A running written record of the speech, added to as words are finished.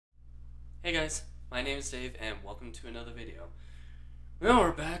Hey guys, my name is Dave and welcome to another video. Well,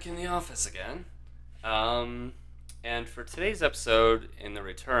 we're back in the office again. Um, and for today's episode, in the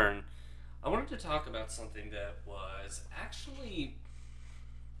return, I wanted to talk about something that was actually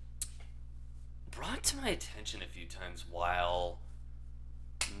brought to my attention a few times while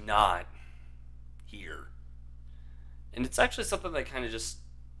not here. And it's actually something that kind of just.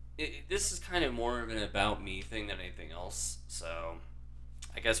 This is kind of more of an about me thing than anything else, so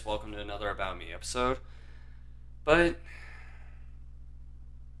I guess welcome to another About Me episode. But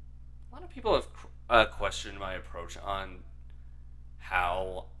a lot of people have questioned my approach on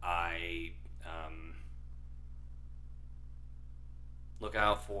how I look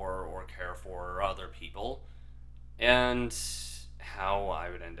out for or care for other people, and how I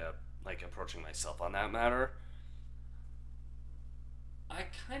would end up like approaching myself on that matter. I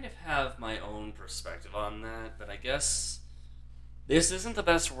kind of have my own perspective on that, but I guess this isn't the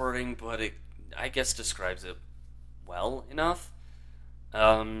best wording, but it I guess describes it well enough.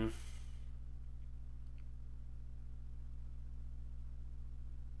 Um,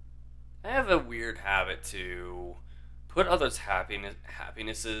 I have a weird habit to put others'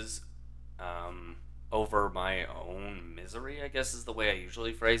 happinesses over my own misery, I guess is the way I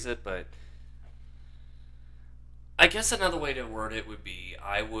usually phrase it, but I guess another way to word it would be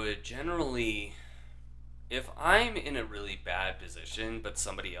I would generally, if I'm in a really bad position, but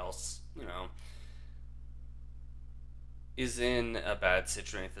somebody else, is in a bad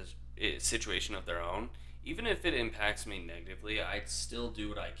situation of their own, even if it impacts me negatively, I'd still do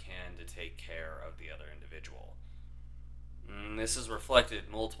what I can to take care of the other individual. This is reflected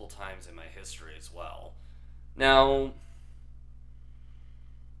multiple times in my history as well. Now,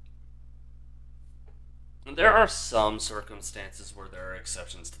 there are some circumstances where there are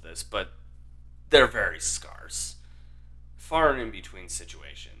exceptions to this, but they're very scarce. Far and in between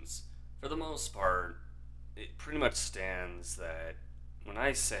situations. For the most part, it pretty much stands that when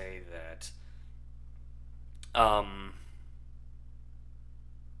I say that, um,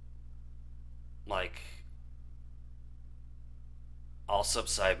 like, I'll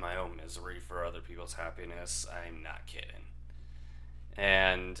subside my own misery for other people's happiness, I'm not kidding.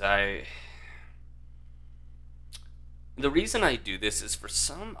 And the reason I do this is for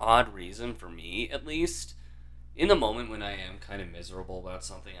some odd reason, for me at least, in the moment when I am kind of miserable about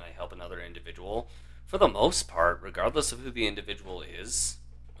something and I help another individual, for the most part, regardless of who the individual is,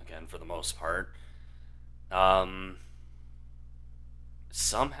 again, for the most part, um,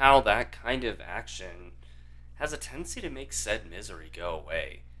 somehow that kind of action has a tendency to make said misery go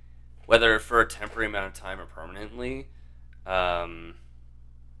away. Whether for a temporary amount of time or permanently, um,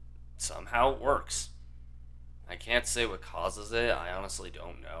 somehow it works. I can't say what causes it. I honestly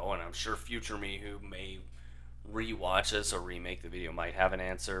don't know, and I'm sure future me who may rewatch this or remake the video might have an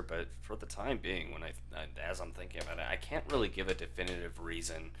answer. But for the time being, as I'm thinking about it, I can't really give a definitive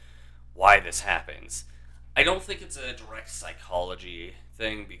reason why this happens. I don't think it's a direct psychology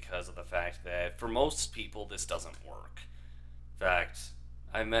thing because of the fact that for most people this doesn't work. In fact,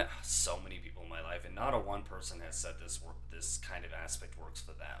 I've met so many people in my life, and not a one person has said this kind of aspect works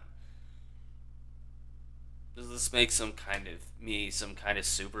for them. Does this make some kind of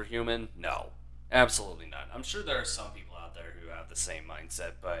superhuman? No, absolutely not. I'm sure there are some people out there who have the same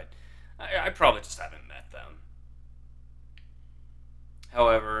mindset, but I probably just haven't met them.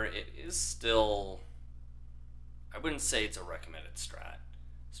 However, it is still, I wouldn't say it's a recommended strat,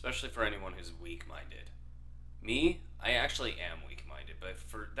 especially for anyone who's weak-minded. Me, I actually am weak-minded, but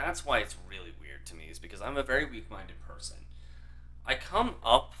for that's why it's really weird to me is because I'm a very weak-minded person. I come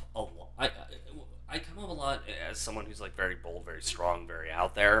up a lot. I come up a lot as someone who's like very bold, very strong, very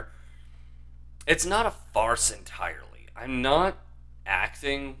out there. It's not a farce entirely. I'm not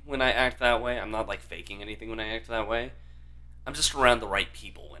acting when I act that way. I'm not like faking anything when I act that way. I'm just around the right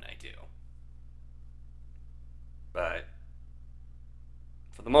people when I do. But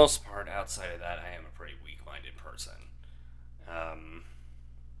for the most part, outside of that, I am a pretty weak-minded person. Um,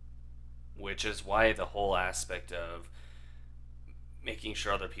 which is why the whole aspect of making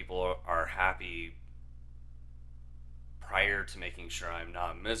sure other people are happy prior to making sure I'm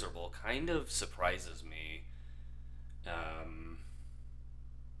not miserable kind of surprises me, um,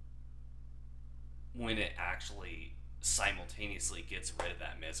 when it actually simultaneously gets rid of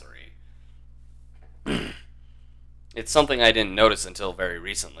that misery. It's something I didn't notice until very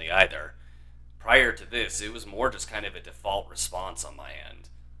recently either. Prior to this, it was more just kind of a default response on my end.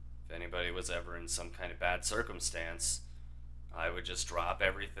 If anybody was ever in some kind of bad circumstance, I would just drop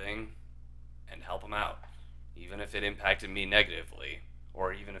everything and help them out, even if it impacted me negatively,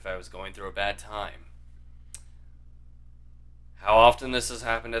 or even if I was going through a bad time. How often this has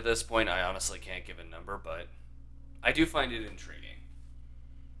happened at this point, I honestly can't give a number, but I do find it intriguing.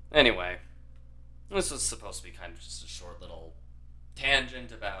 Anyway, this was supposed to be kind of just a short little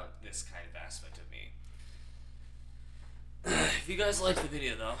tangent about this kind of aspect of me. If you guys liked the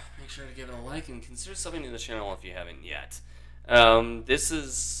video, though, make sure to give it a like and consider subbing to the channel if you haven't yet. This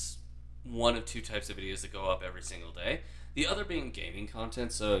is one of two types of videos that go up every single day. The other being gaming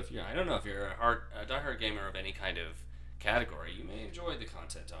content. So if you're, I don't know, if you're a diehard gamer of any kind of category, you may enjoy the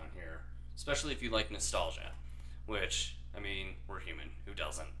content on here, especially if you like nostalgia. Which, I mean, we're human. Who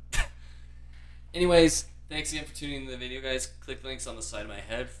doesn't? Anyways, thanks again for tuning in to the video, guys. Click links on the side of my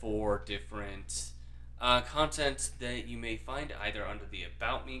head for different content that you may find either under the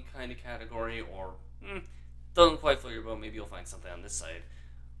About Me kind of category or doesn't quite float your boat. Maybe you'll find something on this side.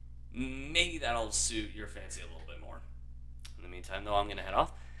 Maybe that'll suit your fancy a little bit more. In the meantime, though, I'm going to head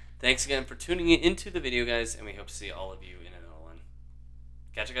off. Thanks again for tuning into the video, guys, and we hope to see all of you in another one.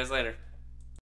 Catch you guys later.